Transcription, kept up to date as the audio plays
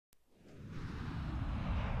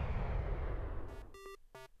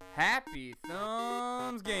Happy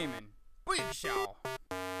Thumbs Gaming. Big show.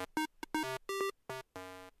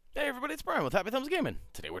 Hey everybody, it's Brian with Happy Thumbs Gaming.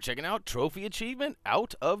 Today we're checking out Trophy Achievement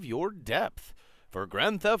Out of Your Depth for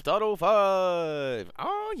Grand Theft Auto 5.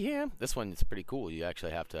 Oh yeah, this one is pretty cool. You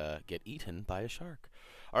actually have to get eaten by a shark.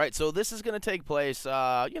 Alright, so this is going to take place,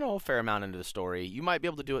 a fair amount into the story. You might be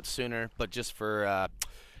able to do it sooner, but just for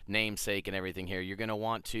namesake and everything here, you're going to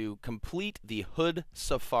want to complete the Hood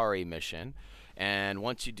Safari mission. And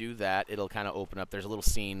once you do that, it'll kind of open up. There's a little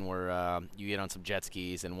scene where you get on some jet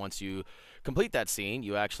skis, and once you complete that scene,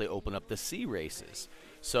 you actually open up the sea races.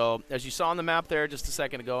 So as you saw on the map there just a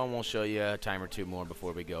second ago, and we'll show you a time or two more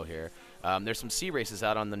before we go here, there's some sea races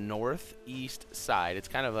out on the northeast side. It's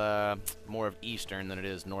kind of more of eastern than it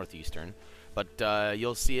is northeastern, but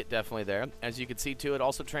you'll see it definitely there. As you can see too, it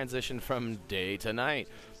also transitioned from day to night.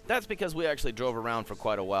 That's because we actually drove around for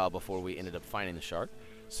quite a while before we ended up finding the shark.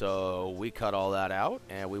 So we cut all that out,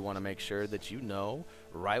 and we want to make sure that you know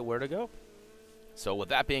right where to go. So with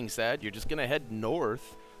that being said, you're just going to head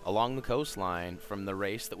north along the coastline from the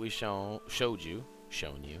race that we shown you.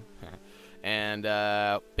 And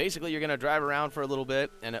basically you're going to drive around for a little bit,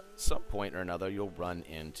 and at some point or another you'll run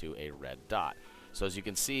into a red dot. So as you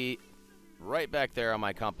can see right back there on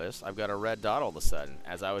my compass, I've got a red dot all of a sudden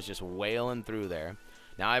as I was just wailing through there.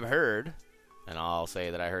 Now I've heard, and I'll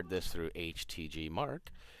say that I heard this through HTG Mark,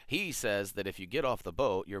 he says that if you get off the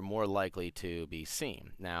boat, you're more likely to be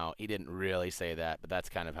seen. Now, he didn't really say that, but that's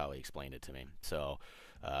kind of how he explained it to me. So,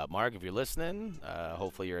 Mark, if you're listening,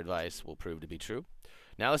 hopefully your advice will prove to be true.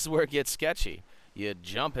 Now, this is where it gets sketchy. You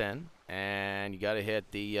jump in, and you got to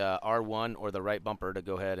hit the R1 or the right bumper to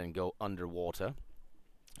go ahead and go underwater.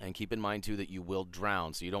 And keep in mind, too, that you will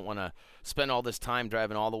drown. So you don't want to spend all this time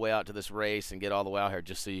driving all the way out to this race and get all the way out here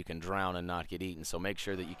just so you can drown and not get eaten. So make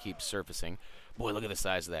sure that you keep surfacing. Boy, look at the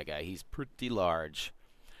size of that guy. He's pretty large.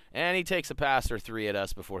 And he takes a pass or three at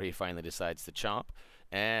us before he finally decides to chomp.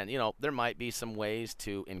 And, you know, there might be some ways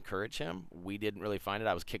to encourage him. We didn't really find it.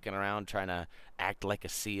 I was kicking around trying to act like a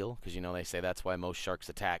seal because, you know, they say that's why most sharks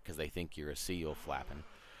attack, because they think you're a seal flapping.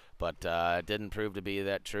 But it didn't prove to be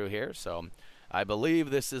that true here, so I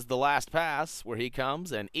believe this is the last pass where he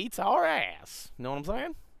comes and eats our ass. Know what I'm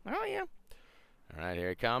saying? Oh, yeah. All right, here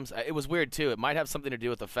he comes. It was weird, too. It might have something to do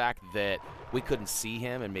with the fact that we couldn't see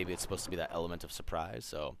him, and maybe it's supposed to be that element of surprise.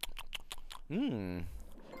 So, probably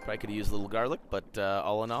could have used a little garlic, but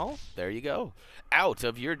all in all, there you go. Out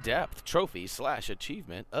of your depth,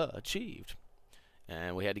 trophy/achievement achieved.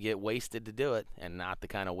 And we had to get wasted to do it, and not the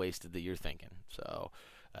kind of wasted that you're thinking. So,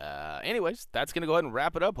 anyways, that's going to go ahead and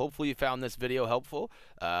wrap it up. Hopefully you found this video helpful.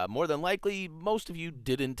 More than likely, most of you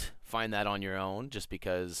didn't find that on your own just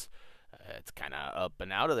because it's kind of up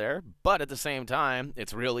and out of there. But at the same time,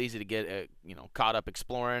 it's real easy to get caught up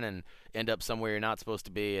exploring and end up somewhere you're not supposed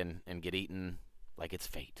to be and get eaten like it's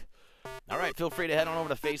fate. All right, feel free to head on over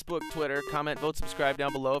to Facebook, Twitter, comment, vote, subscribe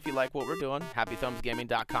down below if you like what we're doing.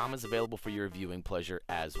 HappyThumbsGaming.com is available for your viewing pleasure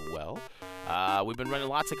as well. We've been running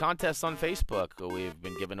lots of contests on Facebook. We've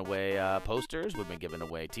been giving away posters. We've been giving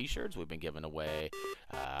away T-shirts. We've been giving away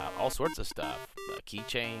all sorts of stuff.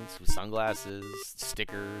 Keychains, sunglasses,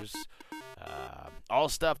 stickers, all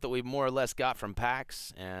stuff that we more or less got from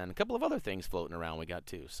packs, and a couple of other things floating around we got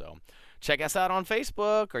too. So check us out on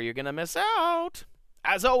Facebook or you're going to miss out.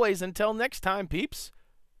 As always, until next time, peeps.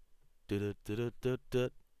 So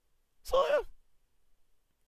yeah.